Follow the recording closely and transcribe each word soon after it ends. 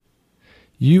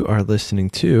You are listening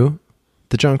to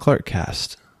the John Clark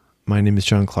Cast. My name is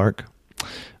John Clark.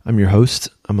 I'm your host.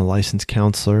 I'm a licensed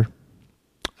counselor.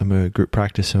 I'm a group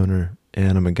practice owner,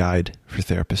 and I'm a guide for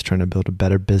therapists trying to build a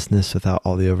better business without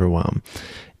all the overwhelm.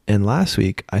 And last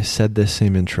week, I said this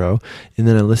same intro, and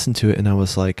then I listened to it, and I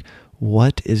was like,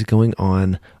 what is going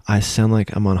on? I sound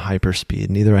like I'm on hyperspeed,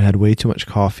 and either I had way too much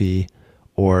coffee,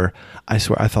 or I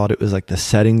swear I thought it was like the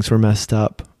settings were messed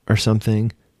up or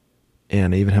something.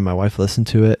 And I even had my wife listen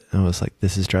to it, and I was like,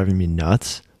 this is driving me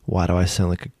nuts. Why do I sound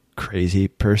like a crazy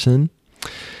person?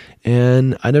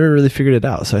 And I never really figured it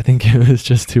out. So I think it was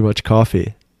just too much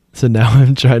coffee. So now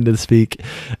I'm trying to speak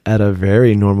at a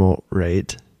very normal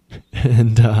rate.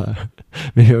 And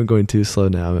maybe I'm going too slow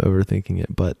now. I'm overthinking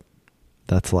it, but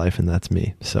that's life and that's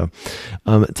me. So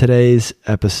today's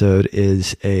episode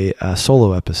is a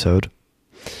solo episode.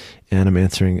 And I'm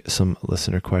answering some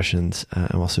listener questions.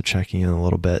 I'm also checking in a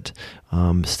little bit,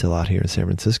 still out here in San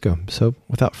Francisco. So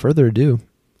without further ado,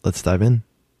 let's dive in.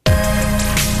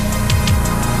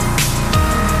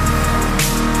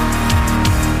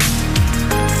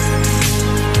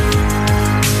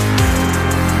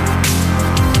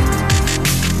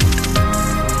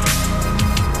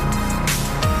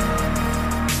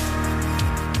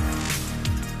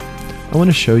 I want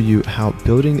to show you how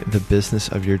building the business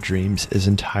of your dreams is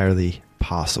entirely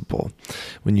possible.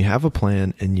 When you have a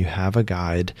plan and you have a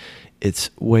guide, it's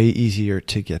way easier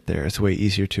to get there. It's way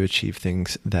easier to achieve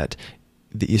things that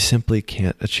you simply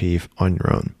can't achieve on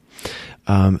your own.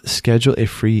 Schedule a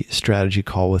free strategy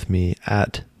call with me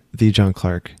at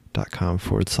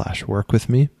thejohnclark.com/work with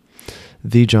me.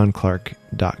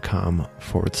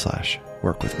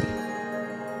 thejohnclark.com/work with me.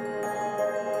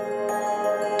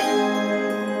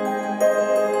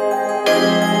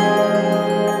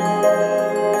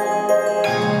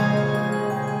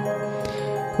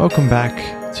 Welcome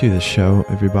back to the show,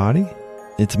 everybody.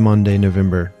 It's Monday,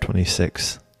 November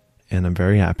 26th, and I'm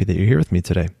very happy that you're here with me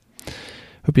today.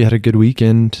 Hope you had a good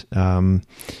weekend. For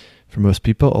most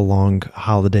people, a long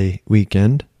holiday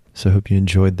weekend. So hope you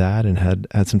enjoyed that and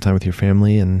had some time with your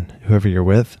family and whoever you're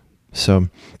with. So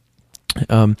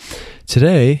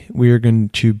today we are going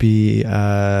to be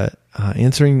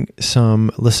answering some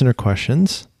listener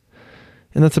questions.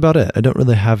 And that's about it. I don't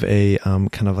really have a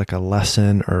kind of like a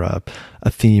lesson or a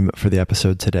theme for the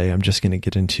episode today. I'm just going to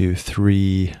get into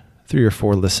three or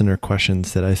four listener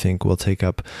questions that I think will take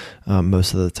up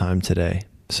most of the time today.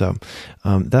 So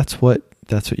that's what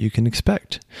you can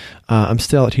expect. I'm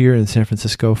still out here in San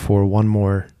Francisco for one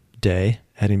more day,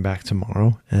 heading back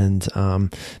tomorrow, and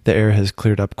the air has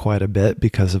cleared up quite a bit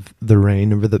because of the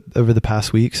rain over the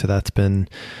past week. So that's been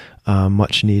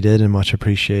much needed and much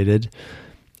appreciated.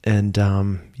 And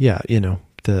the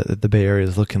Bay Area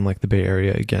is looking like the Bay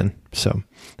Area again. So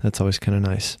that's always kind of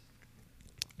nice.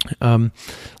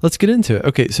 Let's get into it.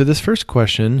 Okay, so this first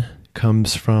question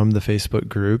comes from the Facebook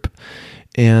group.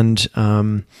 And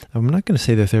I'm not going to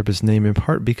say the therapist's name, in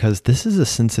part because this is a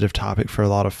sensitive topic for a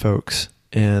lot of folks.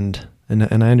 And I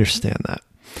understand that.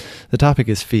 The topic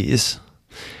is fees.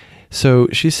 So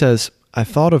she says, I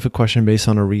thought of a question based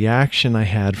on a reaction I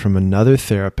had from another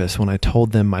therapist when I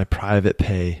told them my private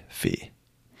pay fee.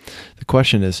 The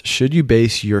question is, should you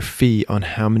base your fee on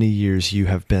how many years you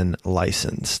have been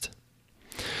licensed?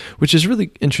 Which is a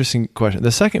really interesting question.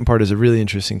 The second part is a really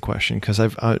interesting question because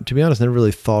I've, to be honest, never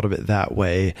really thought of it that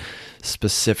way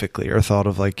specifically, or thought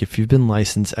of like, if you've been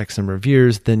licensed X number of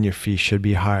years, then your fee should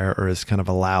be higher, or is kind of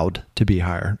allowed to be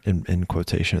higher, in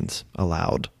quotations,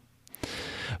 allowed.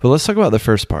 But let's talk about the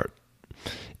first part.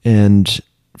 And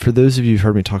for those of you who've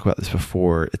heard me talk about this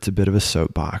before, it's a bit of a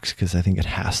soapbox because I think it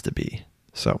has to be.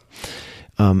 So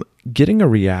getting a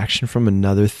reaction from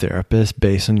another therapist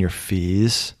based on your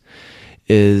fees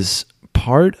is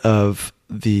part of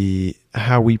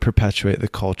how we perpetuate the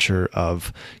culture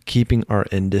of keeping our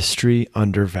industry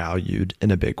undervalued in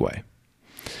a big way.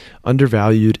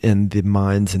 Undervalued in the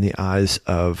minds and the eyes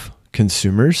of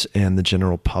consumers and the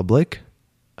general public.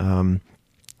 And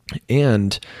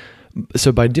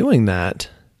so by doing that,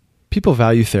 people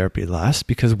value therapy less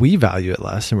because we value it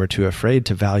less and we're too afraid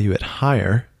to value it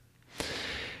higher.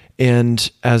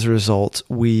 And as a result,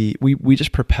 we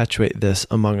just perpetuate this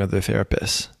among other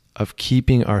therapists of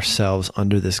keeping ourselves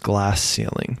under this glass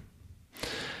ceiling.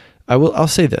 I'll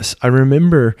say this. I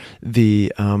remember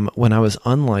when I was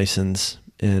unlicensed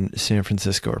in San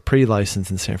Francisco, or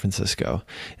pre-licensed in San Francisco,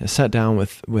 and I sat down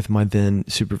with my then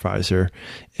supervisor,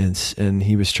 and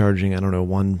he was charging, I don't know,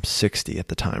 $160 at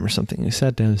the time or something. He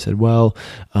sat down and said, well,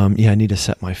 I need to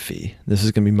set my fee. This is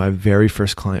going to be my very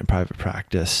first client private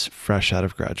practice, fresh out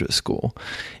of graduate school.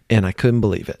 And I couldn't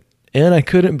believe it. And I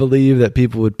couldn't believe that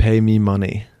people would pay me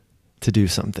money to do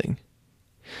something.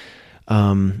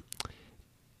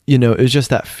 It was just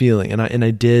that feeling. And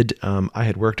I did, I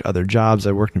had worked other jobs. I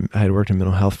had worked in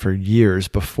mental health for years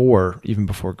even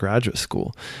before graduate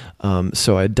school.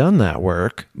 So I'd done that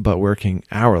work, but working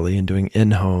hourly and doing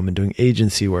in-home and doing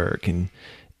agency work and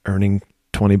earning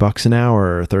 $20 an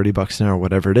hour or $30 an hour,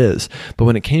 whatever it is. But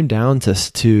when it came down to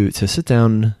sit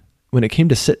down, when it came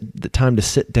to the time to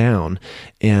sit down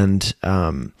and,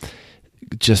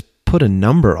 just put a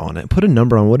number on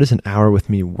what is an hour with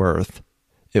me worth,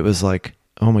 it was like,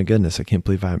 oh my goodness, I can't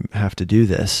believe I have to do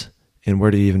this. And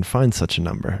where do you even find such a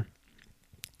number?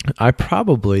 I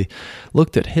probably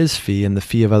looked at his fee and the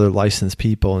fee of other licensed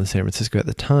people in San Francisco at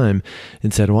the time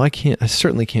and said, well, I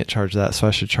certainly can't charge that. So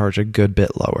I should charge a good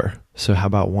bit lower. So how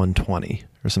about 120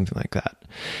 or something like that?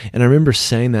 And I remember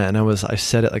saying that, and I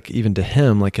said it like even to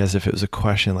him, like as if it was a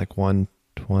question, like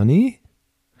 120,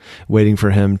 waiting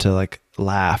for him to like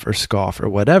laugh or scoff or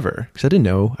whatever. Cause I didn't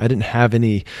know, I didn't have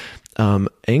any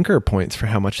anchor points for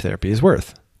how much therapy is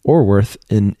worth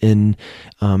in the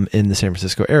San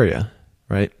Francisco area.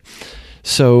 Right.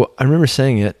 So I remember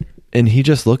saying it, and he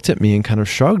just looked at me and kind of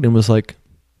shrugged and was like,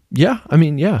 yeah,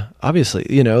 obviously,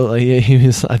 like he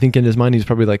was, I think in his mind, he's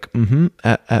probably like,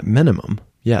 at minimum.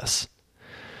 Yes.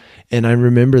 And I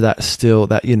remember that still,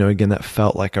 that, again, that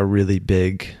felt like a really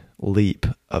big leap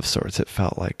of sorts. It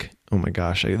felt like, oh my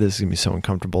gosh, this is gonna be so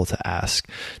uncomfortable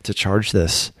to charge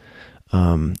this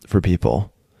for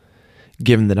people,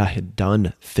 given that I had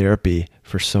done therapy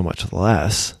for so much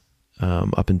less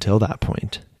up until that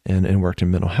point, and worked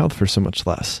in mental health for so much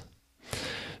less.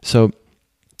 So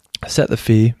I set the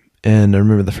fee, and I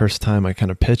remember the first time I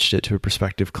kind of pitched it to a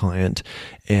prospective client,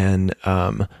 and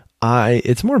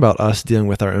it's more about us dealing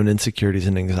with our own insecurities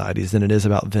and anxieties than it is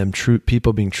about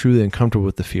people being truly uncomfortable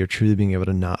with the fee or truly being able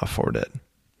to not afford it.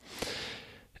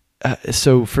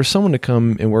 So for someone to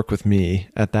come and work with me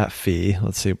at that fee,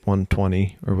 let's say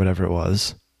 120 or whatever it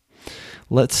was,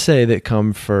 let's say they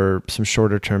come for some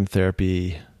shorter term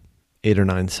therapy, 8 or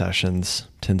 9 sessions,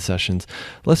 10 sessions.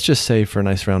 Let's just say for a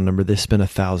nice round number, they spend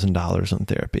 $1,000 on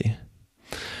therapy.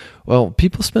 Well,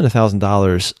 people spend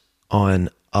 $1,000 on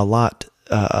a lot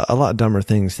dumber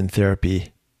things than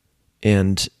therapy,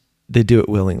 and they do it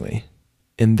willingly.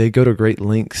 And they go to great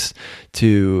lengths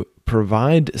to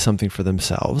provide something for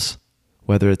themselves,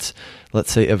 whether it's,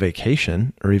 let's say, a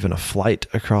vacation or even a flight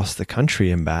across the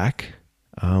country and back,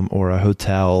 or a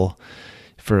hotel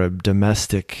for a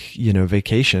domestic,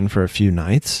 vacation for a few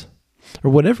nights,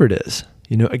 or whatever it is,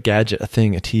 a gadget, a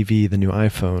thing, a TV, the new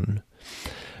iPhone.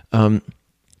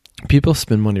 People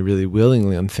spend money really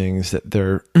willingly on things that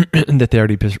that they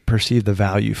already perceive the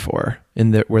value for,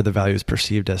 and where the value is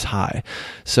perceived as high.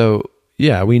 So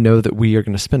yeah, we know that we are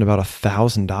going to spend about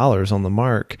 $1,000 on the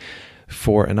mark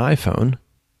for an iPhone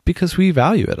because we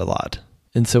value it a lot.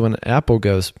 And so when Apple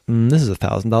goes, this is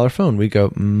 $1,000 phone, we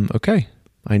go, okay,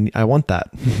 I want that,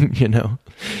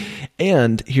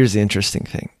 And here's the interesting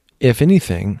thing. If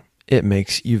anything, it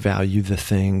makes you value the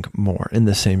thing more. And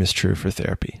the same is true for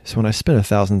therapy. So when I spend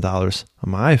 $1,000 on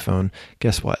my iPhone,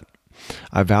 guess what?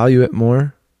 I value it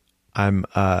more. I'm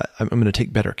going to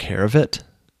take better care of it.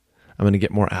 I'm going to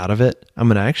get more out of it.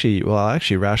 I'll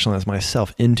actually rationalize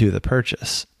myself into the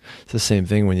purchase. It's the same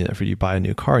thing when you buy a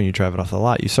new car and you drive it off the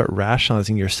lot. You start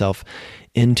rationalizing yourself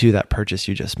into that purchase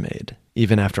you just made.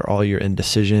 Even after all your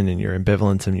indecision and your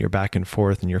ambivalence and your back and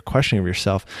forth and your questioning of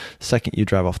yourself, the second you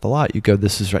drive off the lot, you go,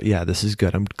 this is right. Yeah, this is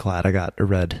good. I'm glad I got a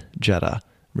red Jetta.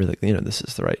 Really, this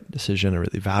is the right decision. I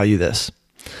really value this.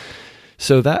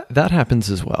 So that happens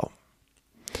as well.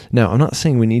 Now, I'm not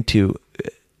saying we need to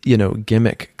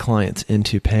gimmick clients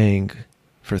into paying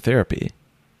for therapy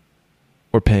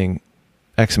or paying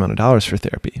X amount of dollars for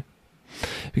therapy.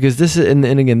 Because this is, and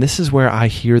again, this is where I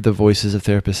hear the voices of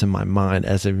therapists in my mind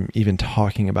as I'm even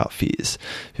talking about fees.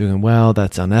 People going, well,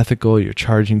 that's unethical. You're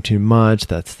charging too much.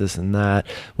 That's this and that.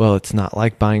 Well, it's not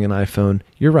like buying an iPhone.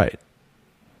 You're right.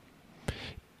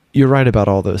 You're right about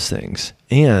all those things.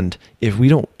 And if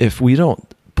we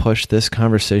don't push this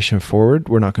conversation forward,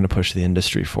 we're not going to push the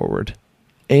industry forward.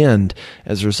 And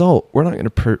as a result, we're not going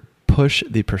to push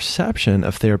the perception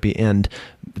of therapy and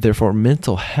therefore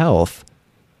mental health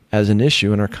as an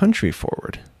issue in our country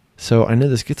forward. So I know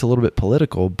this gets a little bit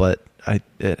political, but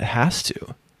it has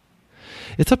to.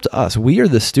 It's up to us. We are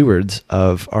the stewards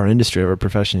of our industry, of our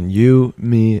profession. You,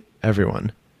 me,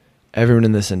 everyone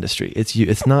in this industry. It's you.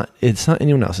 It's not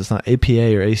anyone else. It's not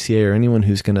APA or ACA or anyone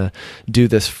who's going to do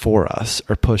this for us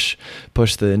or push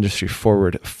the industry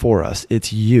forward for us.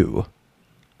 It's you.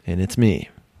 And it's me.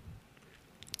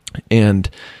 And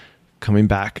coming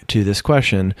back to this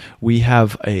question, we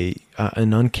have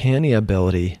an uncanny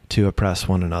ability to oppress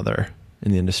one another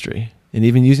in the industry. And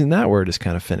even using that word is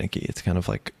kind of finicky. It's kind of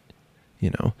like,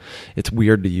 it's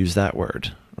weird to use that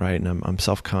word, right? And I'm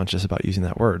self-conscious about using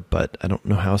that word, but I don't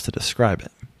know how else to describe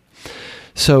it.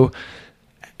 So,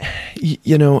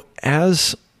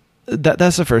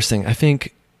 that's the first thing. I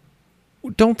think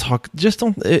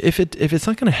if it's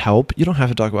not going to help, you don't have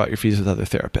to talk about your fees with other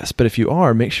therapists. But if you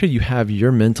are, make sure you have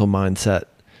your mental mindset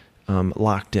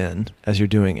locked in as you're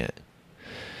doing it.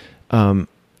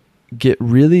 Get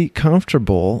really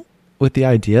comfortable with the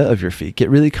idea of your fee. Get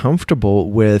really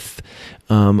comfortable with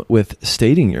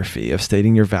stating your fee, of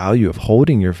stating your value, of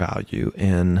holding your value,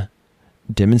 and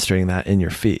demonstrating that in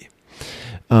your fee.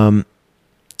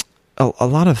 A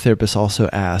lot of therapists also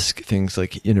ask things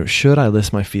like, should I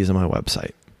list my fees on my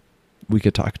website? We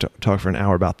could talk for an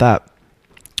hour about that,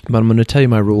 but I'm going to tell you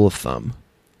my rule of thumb.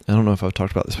 I don't know if I've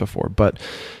talked about this before, but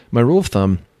my rule of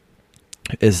thumb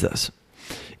is this.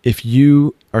 If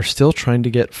you are still trying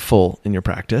to get full in your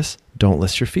practice, don't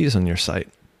list your fees on your site.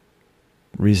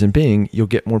 Reason being, you'll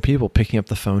get more people picking up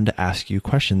the phone to ask you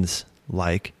questions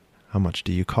like, how much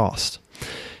do you cost?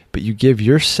 But you give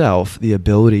yourself the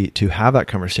ability to have that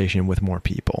conversation with more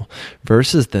people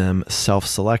versus them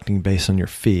self-selecting based on your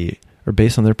fee or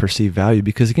based on their perceived value.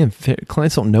 Because again,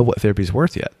 clients don't know what therapy is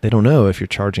worth yet. They don't know if you're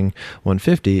charging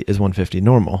 $150, is $150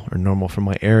 normal, or normal for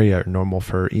my area, or normal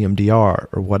for EMDR,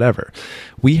 or whatever.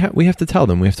 We have to tell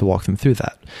them, we have to walk them through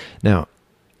that. Now,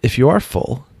 if you are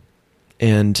full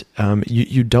and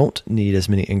you don't need as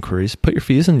many inquiries, put your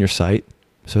fees on your site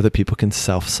so that people can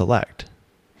self-select.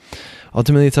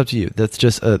 Ultimately, it's up to you. That's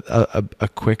just a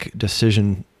quick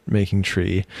decision-making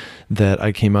tree that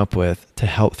I came up with to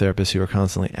help therapists who are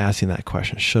constantly asking that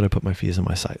question, should I put my fees on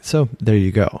my site? So there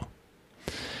you go.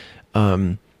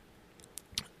 Again,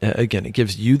 it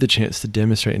gives you the chance to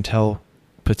demonstrate and tell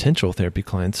potential therapy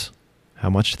clients how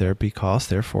much therapy costs,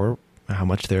 therefore how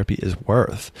much therapy is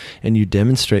worth. And you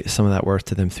demonstrate some of that worth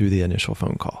to them through the initial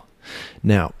phone call.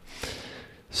 Now,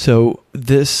 so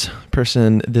this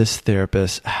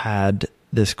therapist had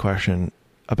this question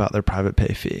about their private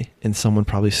pay fee, and someone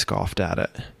probably scoffed at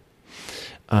it.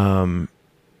 I'm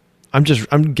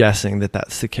guessing that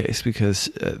that's the case because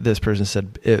this person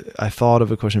said, I thought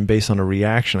of a question based on a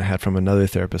reaction I had from another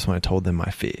therapist when I told them my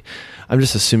fee. I'm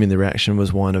just assuming the reaction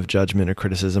was one of judgment or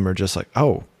criticism, or just like,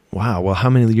 oh, wow, well, how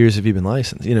many years have you been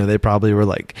licensed? They probably were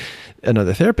like,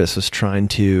 another therapist was trying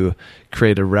to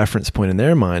create a reference point in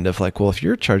their mind of like, well, if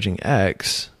you're charging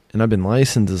X and I've been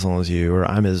licensed as long as you, or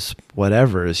I'm as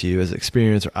whatever as you, as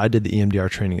experienced, or I did the EMDR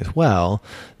training as well,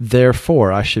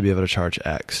 therefore I should be able to charge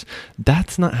X.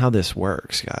 That's not how this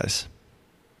works, guys.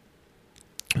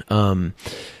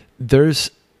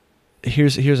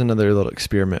 Here's another little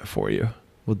experiment for you.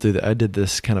 We'll do that. I did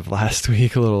this kind of last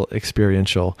week, a little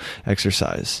experiential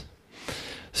exercise.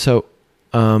 So,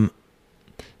 there's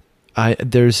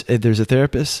a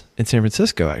therapist in San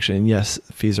Francisco actually, and yes,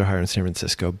 fees are higher in San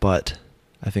Francisco, but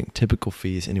I think typical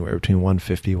fees anywhere between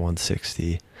 $150,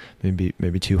 $160,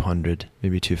 maybe $200,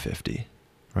 maybe $250,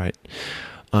 right?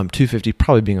 $250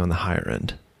 probably being on the higher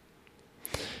end.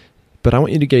 But I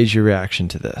want you to gauge your reaction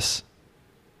to this.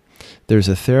 There's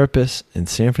a therapist in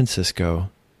San Francisco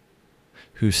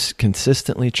who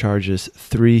consistently charges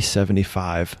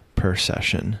 $375 per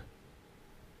session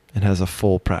and has a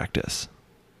full practice.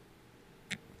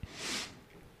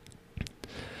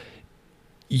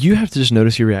 You have to just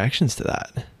notice your reactions to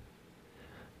that.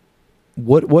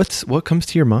 What comes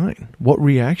to your mind? What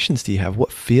reactions do you have?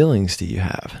 What feelings do you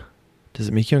have? Does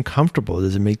it make you uncomfortable?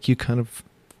 Does it make you kind of,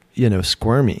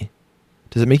 squirmy?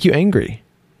 Does it make you angry?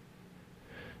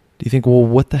 Do you think, well,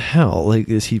 what the hell? Like,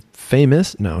 is he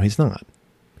famous? No, he's not.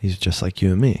 He's just like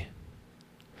you and me.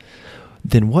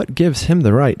 Then what gives him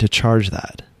the right to charge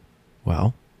that?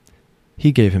 Well,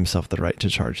 he gave himself the right to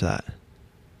charge that.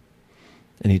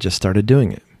 And he just started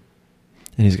doing it.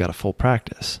 And he's got a full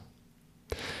practice.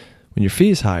 When your fee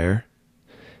is higher,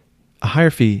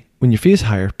 when your fee is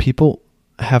higher, people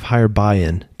have higher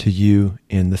buy-in to you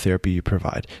and the therapy you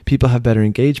provide. People have better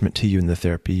engagement to you in the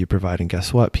therapy you provide. And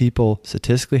guess what? People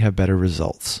statistically have better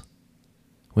results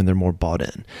when they're more bought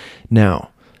in. Now,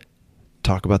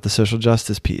 talk about the social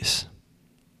justice piece.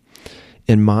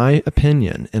 In my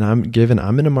opinion, and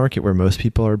I'm in a market where most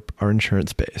people are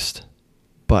insurance-based,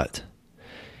 but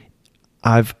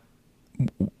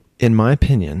in my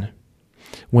opinion,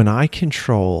 when I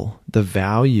control the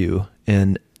value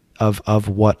of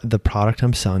what the product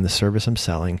I'm selling, the service I'm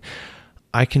selling,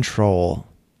 I control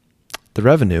the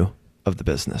revenue of the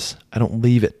business. I don't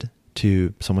leave it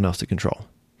to someone else to control.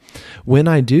 When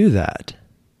I do that,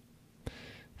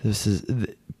 This is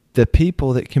the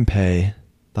people that can pay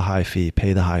the high fee,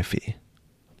 pay the high fee.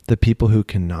 The people who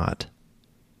cannot,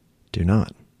 do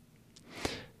not.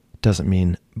 Doesn't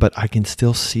mean, but I can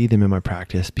still see them in my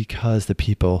practice because the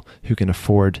people who can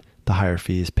afford the higher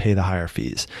fees pay the higher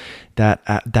fees.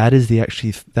 That is the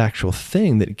actual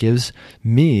thing that gives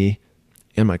me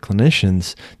and my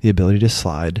clinicians the ability to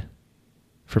slide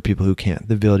for people who can't.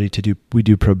 The ability we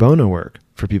do pro bono work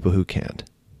for people who can't.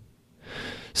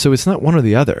 So it's not one or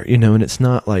the other, and it's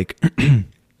not like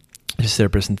this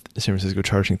therapist in San Francisco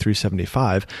charging $375.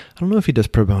 I don't know if he does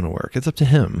pro bono work. It's up to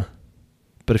him.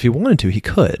 But if he wanted to, he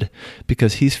could,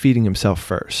 because he's feeding himself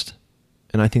first.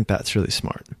 And I think that's really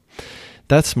smart.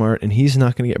 That's smart, and he's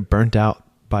not going to get burnt out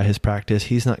by his practice.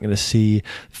 He's not going to see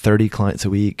 30 clients a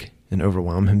week and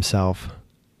overwhelm himself.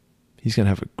 He's going to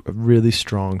have a really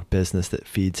strong business that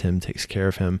feeds him, takes care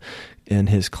of him, and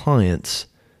his clients,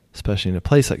 especially in a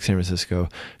place like San Francisco, are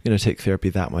going to take therapy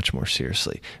that much more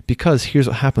seriously. Because here's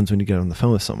what happens when you get on the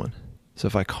phone with someone. So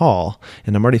if I call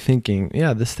and I'm already thinking,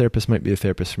 yeah, this therapist might be a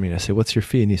therapist for me, and I say, what's your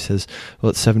fee? And he says, well,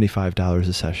 it's $75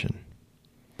 a session.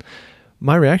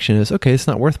 My reaction is, okay, it's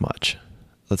not worth much.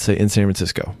 Let's say in San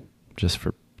Francisco, just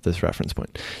for this reference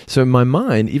point. So in my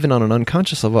mind, even on an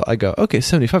unconscious level, I go, okay,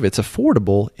 75, it's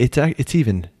affordable. It's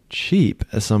even cheap,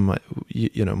 as some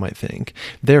might think.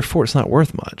 Therefore, it's not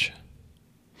worth much.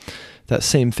 That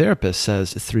same therapist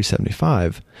says it's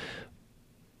 $375.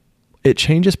 It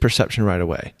changes perception right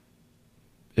away.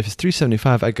 If it's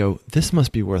 $375, I go, this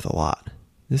must be worth a lot.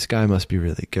 This guy must be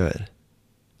really good.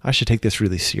 I should take this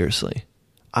really seriously.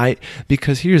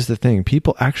 Because here's the thing,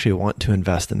 people actually want to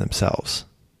invest in themselves.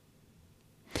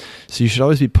 So you should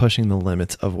always be pushing the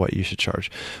limits of what you should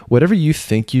charge. Whatever you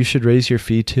think you should raise your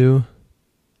fee to,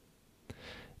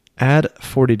 add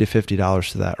 $40 to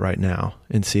 $50 to that right now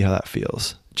and see how that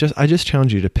feels. I just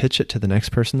challenge you to pitch it to the next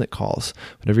person that calls.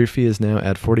 Whatever your fee is now,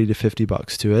 add $40 to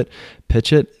 $50 to it.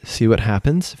 Pitch it, see what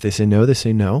happens. If they say no, they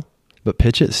say no. But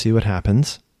pitch it, see what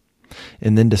happens,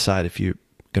 and then decide if you're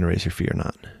going to raise your fee or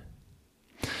not.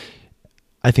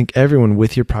 I think everyone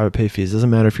with your private pay fees, doesn't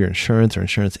matter if you're insurance or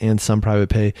insurance and some private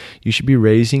pay, you should be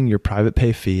raising your private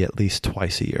pay fee at least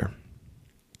twice a year.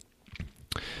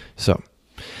 So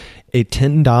a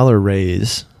 $10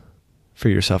 raise for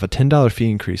yourself, a $10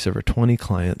 fee increase over 20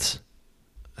 clients.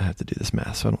 I have to do this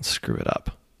math so I don't screw it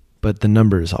up, but the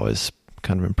number is always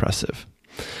kind of impressive.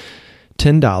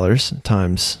 $10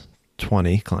 times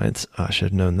 20 clients, I should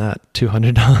have known that,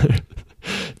 $200.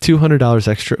 $200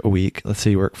 extra a week. Let's say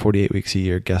you work 48 weeks a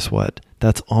year. Guess what?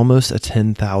 That's almost a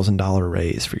 $10,000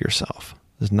 raise for yourself.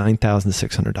 It's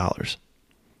 $9,600.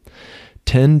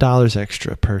 $10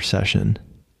 extra per session.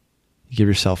 You give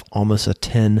yourself almost a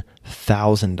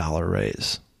 $10,000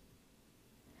 raise.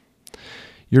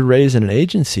 You're raised in an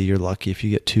agency, you're lucky if you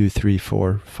get 2, 3,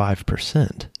 4,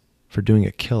 5% for doing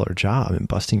a killer job and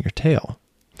busting your tail.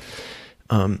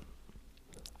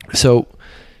 So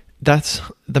that's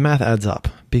the math adds up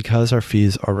because our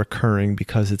fees are recurring,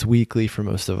 because it's weekly for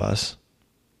most of us.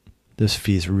 Those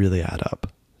fees really add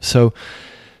up. So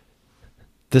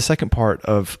the second part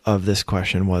of this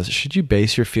question was, should you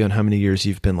base your fee on how many years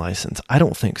you've been licensed? I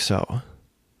don't think so.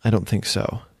 And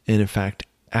in fact,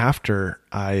 after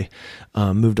I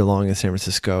moved along in San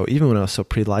Francisco, even when I was still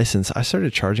pre-licensed, I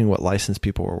started charging what licensed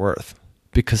people were worth,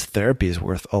 because therapy is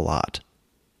worth a lot,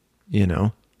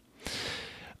 The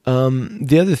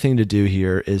other thing to do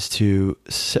here is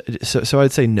so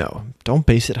I'd say no, don't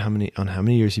base it on how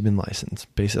many years you've been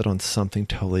licensed. Base it on something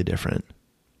totally different.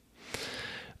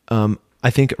 I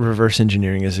think reverse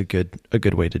engineering is a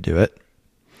good way to do it.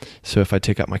 So if I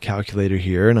take out my calculator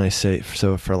here and I say,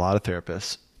 so for a lot of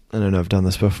therapists, and I know I've done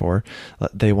this before,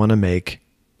 they want to make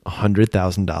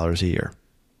 $100,000 a year.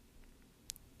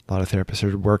 A lot of therapists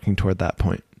are working toward that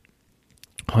point.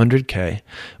 $100K. I'm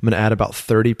going to add about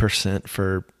 30%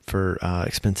 for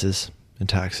expenses and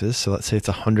taxes. So let's say it's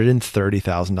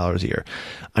 $130,000 a year.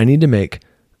 I need to make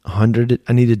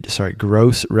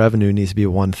gross revenue needs to be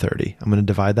 130. I'm going to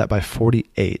divide that by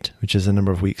 48, which is the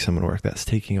number of weeks I'm going to work. That's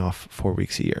taking off 4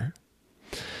 weeks a year.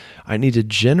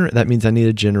 That means I need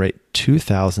to generate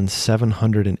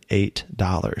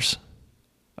 $2,708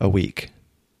 a week.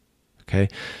 Okay.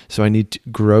 So I need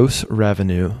gross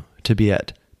revenue to be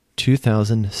at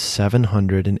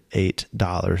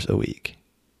 $2,708 a week.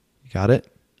 You got it?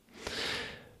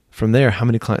 From there, how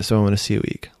many clients do I want to see a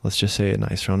week? Let's just say a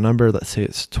nice round number. Let's say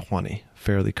it's 20.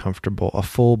 Fairly comfortable, a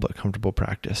full but comfortable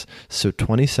practice. So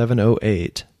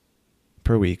 2,708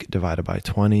 per week divided by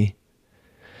 20.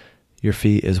 Your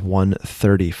fee is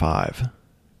 $135.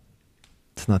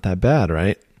 It's not that bad,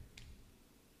 right?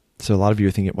 So a lot of you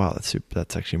are thinking, wow, that's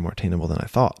actually more attainable than I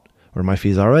thought. or my fee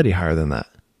is already higher than that,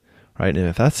 right? And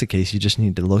if that's the case, you just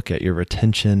need to look at your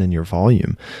retention and your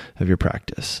volume of your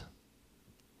practice.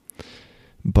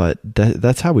 But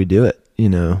that's how we do it,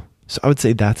 So I would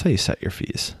say that's how you set your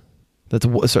fees.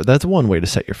 That's one way to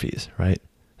set your fees, right?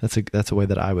 That's a way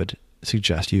that I would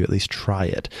suggest you at least try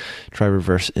it. Try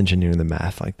reverse engineering the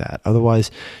math like that.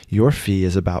 Otherwise, your fee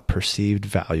is about perceived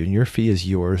value, and your fee is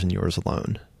yours and yours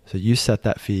alone. So you set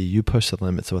that fee, you push the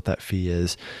limits of what that fee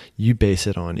is, you base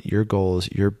it on your goals,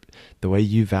 the way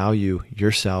you value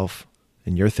yourself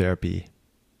and your therapy,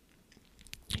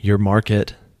 your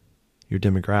market, your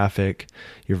demographic,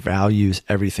 your values,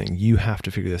 everything. You have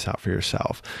to figure this out for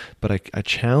yourself. But I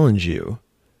challenge you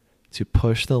to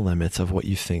push the limits of what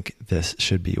you think this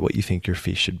should be, what you think your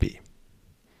fee should be.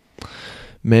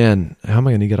 Man, how am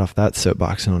I going to get off that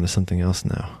soapbox and onto something else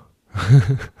now?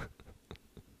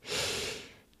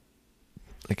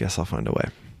 I guess I'll find a way.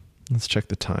 Let's check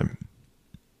the time.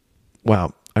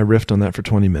 Wow, I riffed on that for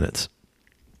 20 minutes.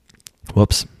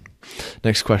 Whoops.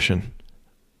 Next question.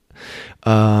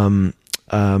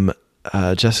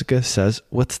 Jessica says,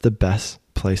 what's the best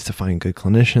place to find good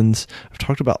clinicians? I've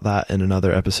talked about that in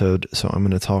another episode, so I'm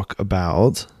going to talk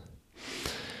about,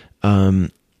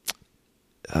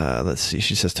 let's see,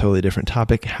 she says totally different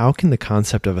topic. How can the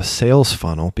concept of a sales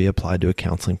funnel be applied to a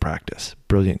counseling practice?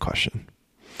 Brilliant question.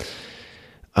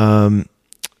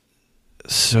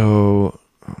 So,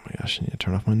 oh my gosh, I need to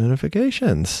turn off my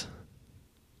notifications.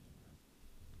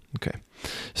 Okay.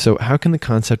 So how can the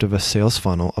concept of a sales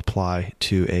funnel apply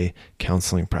to a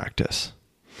counseling practice?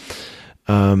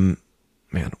 Man,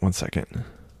 one second.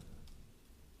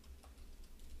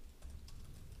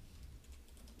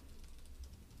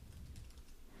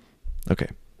 Okay.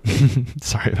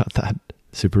 Sorry about that.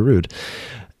 Super rude.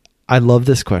 I love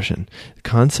this question. The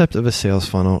concept of a sales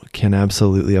funnel can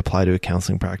absolutely apply to a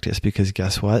counseling practice because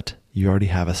guess what? You already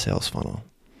have a sales funnel.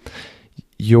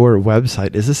 Your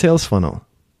website is a sales funnel.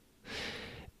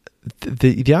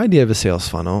 The idea of a sales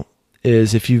funnel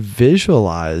is if you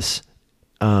visualize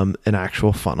an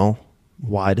actual funnel,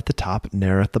 wide at the top,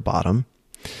 narrow at the bottom,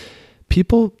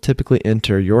 people typically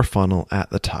enter your funnel at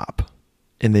the top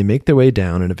and they make their way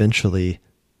down and eventually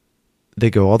they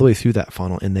go all the way through that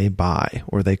funnel and they buy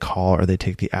or they call or they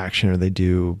take the action or they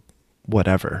do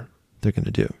whatever they're going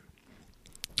to do.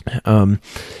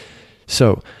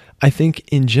 So I think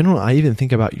in general, I even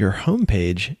think about your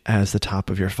homepage as the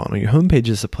top of your funnel. Your homepage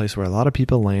is the place where a lot of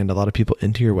people land, a lot of people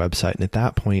enter your website. And at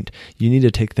that point, you need to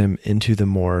take them into the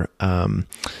more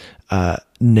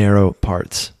narrow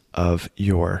parts of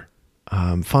your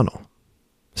funnel.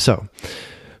 So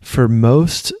for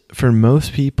most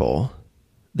people,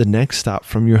 the next stop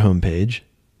from your homepage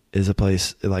is a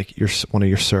place like one of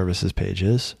your services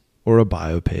pages or a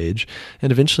bio page,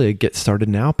 and eventually a get started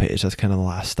now page. That's kind of the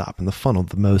last stop in the funnel,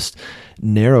 the most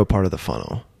narrow part of the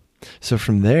funnel. So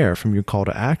from there, from your call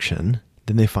to action,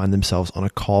 then they find themselves on a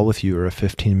call with you or a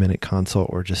 15-minute consult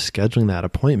or just scheduling that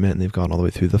appointment, and they've gone all the way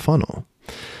through the funnel.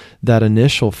 That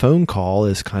initial phone call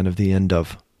is kind of the end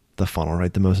of the funnel,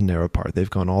 right? The most narrow part. They've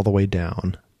gone all the way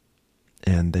down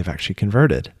and they've actually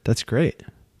converted. That's great.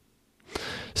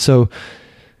 So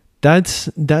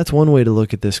that's one way to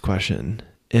look at this question.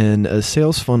 And a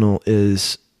sales funnel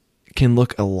can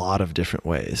look a lot of different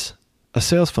ways. A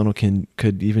sales funnel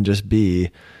could even just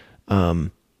be a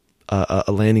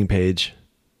landing page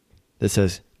that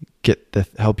says, get the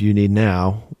help you need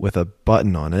now with a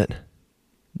button on it.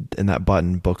 And that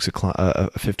button books a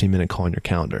 15-minute call on your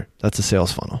calendar. That's a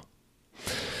sales funnel.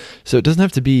 So it doesn't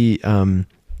have to be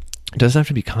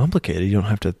complicated. You don't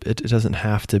have to. It doesn't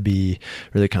have to be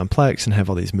really complex and have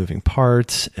all these moving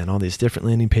parts and all these different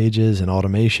landing pages and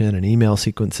automation and email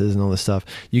sequences and all this stuff.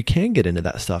 You can get into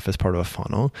that stuff as part of a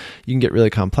funnel. You can get really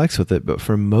complex with it, but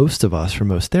for most of us, for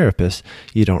most therapists,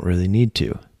 you don't really need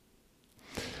to.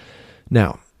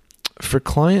 Now, for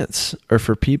clients or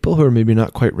for people who are maybe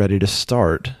not quite ready to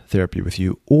start therapy with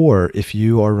you, or if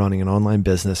you are running an online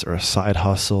business or a side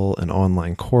hustle, an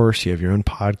online course, you have your own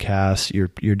podcast,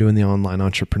 you're doing the online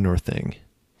entrepreneur thing,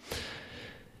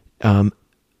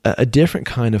 a different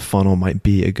kind of funnel might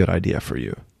be a good idea for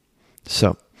you.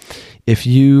 So if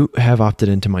you have opted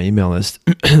into my email list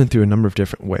through a number of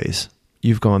different ways,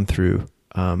 you've gone through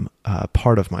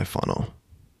part of my funnel.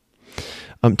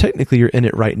 Technically, you're in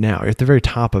it right now. You're at the very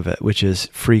top of it, which is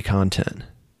free content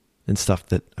and stuff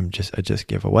that I just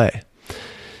give away.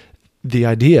 The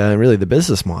idea and really the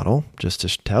business model, just to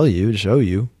show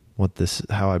you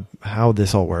how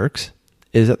this all works,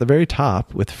 is at the very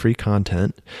top with free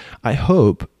content. I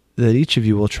hope that each of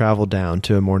you will travel down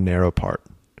to a more narrow part.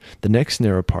 The next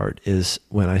narrow part is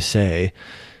when I say,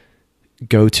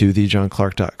 go to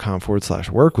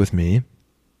thejohnclark.com/work with me,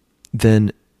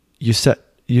 then we set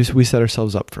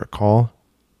ourselves up for a call.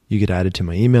 You get added to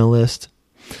my email list.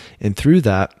 And through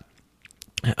that,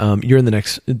 you're in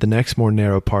the next more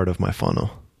narrow part of my funnel,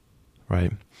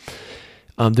 right?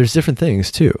 There's different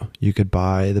things too. You could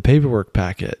buy the paperwork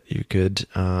packet. You could,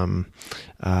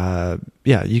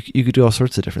 you could do all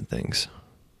sorts of different things,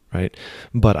 right?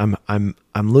 But I'm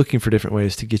looking for different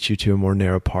ways to get you to a more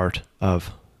narrow part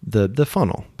of the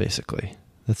funnel, basically.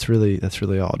 That's really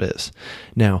all it is.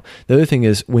 Now, the other thing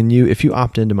is if you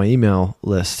opt into my email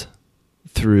list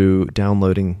through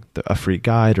downloading a free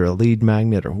guide or a lead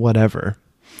magnet or whatever,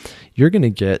 you're going to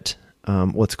get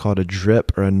what's called a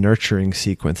drip or a nurturing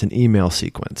sequence, an email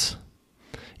sequence,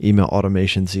 email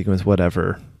automation sequence,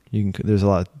 whatever. There's a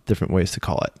lot of different ways to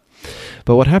call it.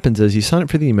 But what happens is you sign up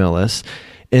for the email list,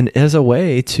 and as a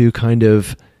way to kind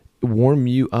of warm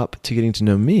you up to getting to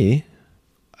know me,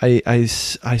 I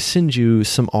send you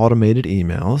some automated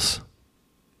emails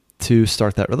to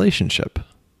start that relationship.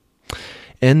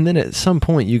 And then at some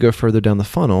point you go further down the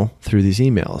funnel through these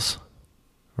emails,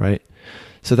 right?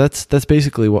 So that's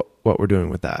basically what we're doing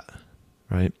with that,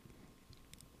 right?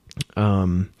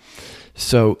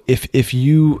 So if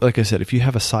you, like I said, if you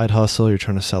have a side hustle, you're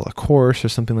trying to sell a course or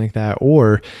something like that,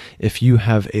 or if you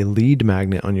have a lead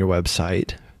magnet on your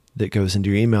website that goes into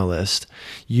your email list,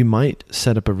 you might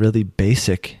set up a really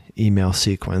basic email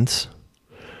sequence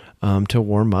to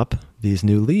warm up these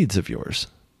new leads of yours.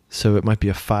 So it might be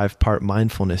a 5-part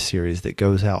mindfulness series that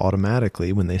goes out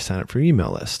automatically when they sign up for your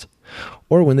email list.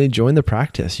 Or when they join the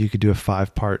practice, you could do a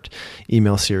 5-part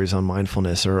email series on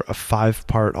mindfulness, or a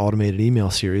 5-part automated email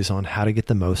series on how to get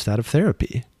the most out of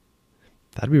therapy.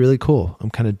 That'd be really cool. I'm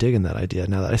kind of digging that idea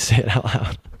now that I say it out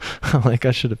loud. I'm like,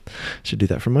 I should do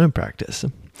that for my own practice.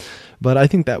 But I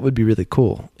think that would be really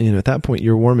cool. At that point,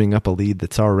 you're warming up a lead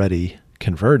that's already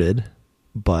converted,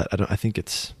 but I think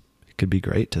it could be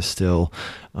great to still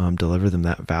deliver them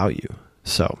that value.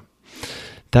 So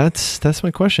that's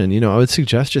my question. I would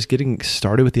suggest just getting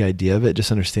started with the idea of it,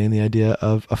 just understanding the idea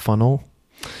of a funnel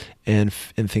and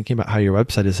thinking about how your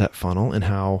website is that funnel and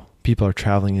how people are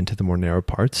traveling into the more narrow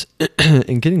parts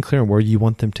and getting clear on where you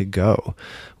want them to go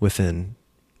within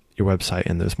your website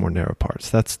and those more narrow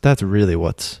parts. That's really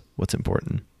what's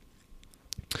important.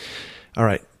 All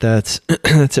right. That's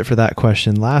it for that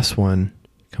question. Last one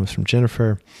comes from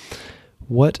Jennifer.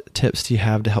 What tips do you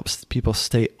have to help people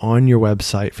stay on your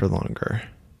website for longer?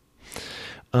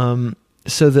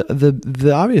 So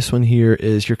the obvious one here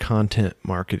is your content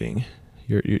marketing.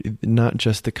 You're not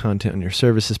just the content on your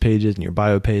services pages and your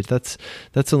bio page. That's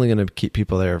only going to keep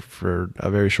people there for a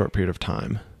very short period of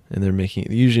time. And they're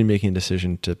usually making a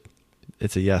decision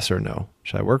it's a yes or no.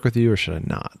 Should I work with you or should I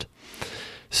not?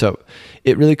 So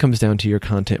it really comes down to your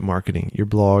content marketing, your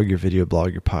blog, your video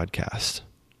blog, your podcast.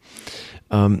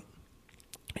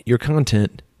 Your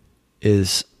content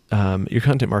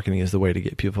marketing is the way to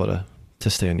get people to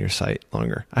stay on your site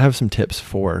longer. I have some tips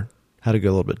for how to go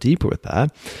a little bit deeper with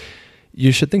that.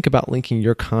 You should think about linking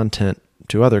your content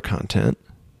to other content.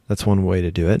 That's one way to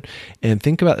do it. And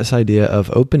think about this idea of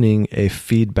opening a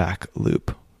feedback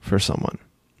loop for someone.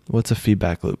 What's a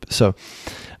feedback loop? So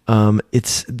I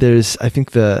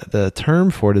think the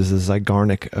term for it is the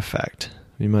Zeigarnik effect.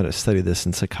 You might have studied this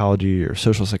in psychology or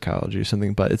social psychology or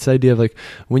something, but it's the idea of like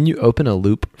when you open a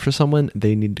loop for someone,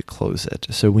 they need to close it.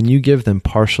 So when you give them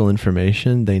partial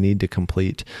information, they need to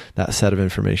complete that set of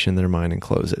information in their mind and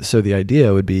close it. So the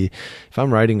idea would be if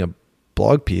I'm writing a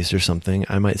blog piece or something,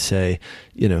 I might say,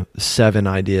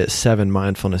 7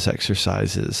 mindfulness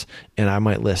exercises, and I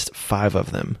might list 5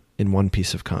 of them in one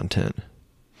piece of content.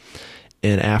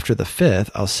 And after the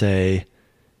 5th, I'll say,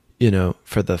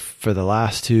 for the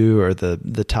last 2 or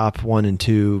the top 1 and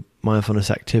 2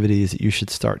 mindfulness activities that you should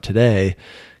start today,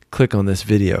 click on this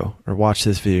video or watch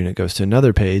this video, and it goes to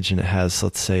another page and it has,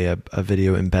 let's say, a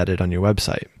video embedded on your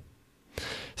website.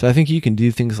 So I think you can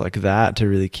do things like that to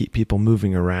really keep people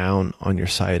moving around on your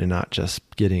site and not just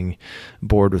getting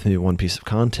bored with maybe one piece of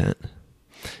content.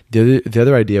 The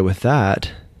other idea with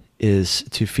that is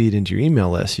to feed into your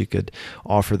email list. You could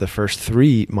offer the first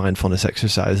 3 mindfulness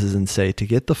exercises and say, to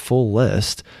get the full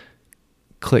list,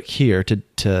 click here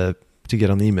to get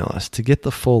on the email list. To get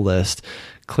the full list,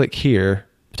 click here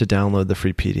to download the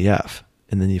free PDF.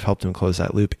 And then you've helped them close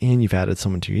that loop and you've added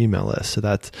someone to your email list.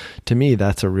 So to me,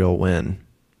 that's a real win.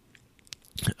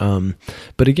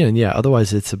 But again,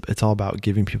 otherwise it's all about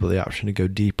giving people the option to go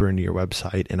deeper into your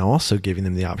website and also giving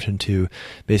them the option to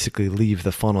basically leave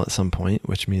the funnel at some point,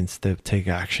 which means they take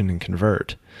action and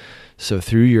convert. So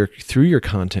through your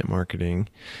content marketing,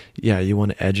 you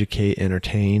want to educate,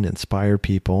 entertain, inspire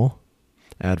people,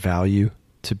 add value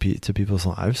to people's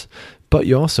lives, but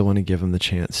you also want to give them the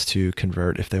chance to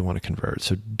convert if they want to convert.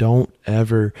 So don't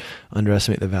ever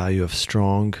underestimate the value of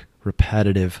strong,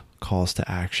 repetitive calls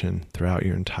to action throughout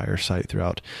your entire site,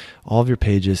 throughout all of your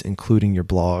pages, including your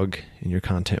blog and your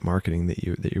content marketing that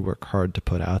you work hard to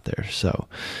put out there. So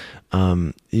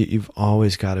you've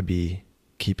always got to be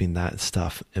keeping that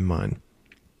stuff in mind.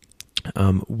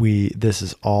 Every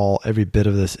bit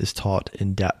of this is taught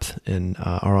in depth in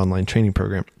our online training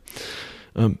program.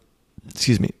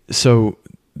 Excuse me. So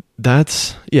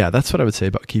that's what I would say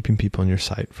about keeping people on your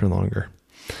site for longer.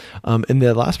 And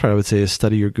the last part I would say is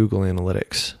study your Google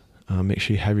Analytics. Make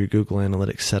sure you have your Google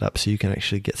Analytics set up so you can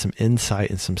actually get some insight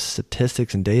and some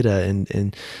statistics and data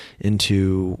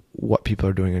into what people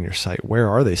are doing on your site. Where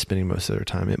are they spending most of their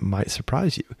time? It might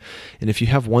surprise you. And if you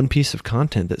have one piece of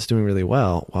content that's doing really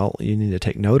well, you need to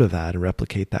take note of that and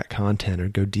replicate that content or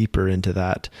go deeper into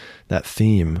that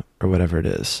theme or whatever it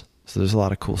is. So there's a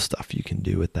lot of cool stuff you can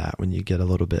do with that when you get a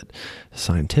little bit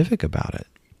scientific about it.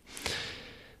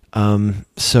 All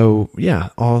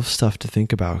stuff to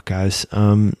think about, guys.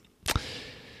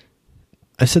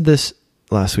 I said this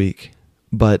last week,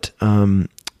 but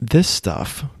this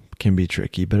stuff can be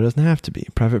tricky, but it doesn't have to be.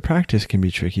 Private practice can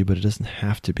be tricky, but it doesn't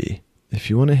have to be. If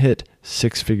you want to hit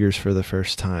 6 figures for the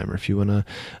first time, or if you want to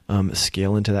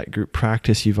scale into that group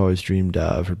practice you've always dreamed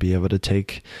of, or be able to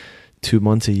take 2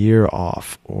 months a year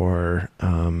off, or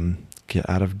get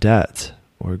out of debt,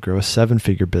 or grow a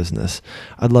 7-figure business,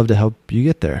 I'd love to help you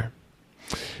get there.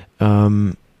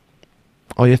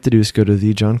 All you have to do is go to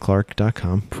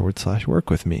thejohnclark.com/work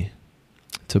with me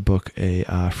to book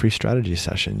a free strategy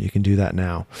session. You can do that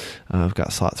now. I've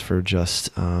got slots for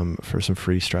for some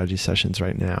free strategy sessions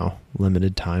right now,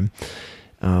 limited time.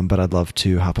 But I'd love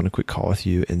to hop on a quick call with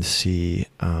you and see,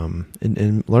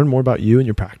 and learn more about you and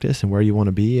your practice and where you want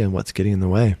to be and what's getting in the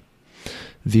way.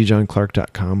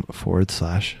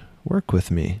 thejohnclark.com/work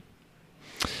with me.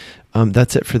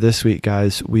 That's it for this week,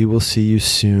 guys. We will see you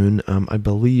soon. I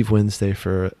believe Wednesday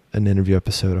for an interview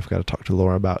episode. I've got to talk to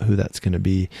Laura about who that's going to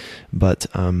be, but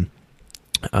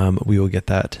we will get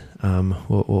that.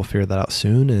 We'll figure that out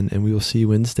soon, and we will see you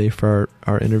Wednesday for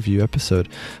our interview episode.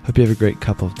 Hope you have a great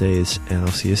couple of days, and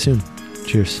I'll see you soon.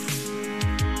 Cheers.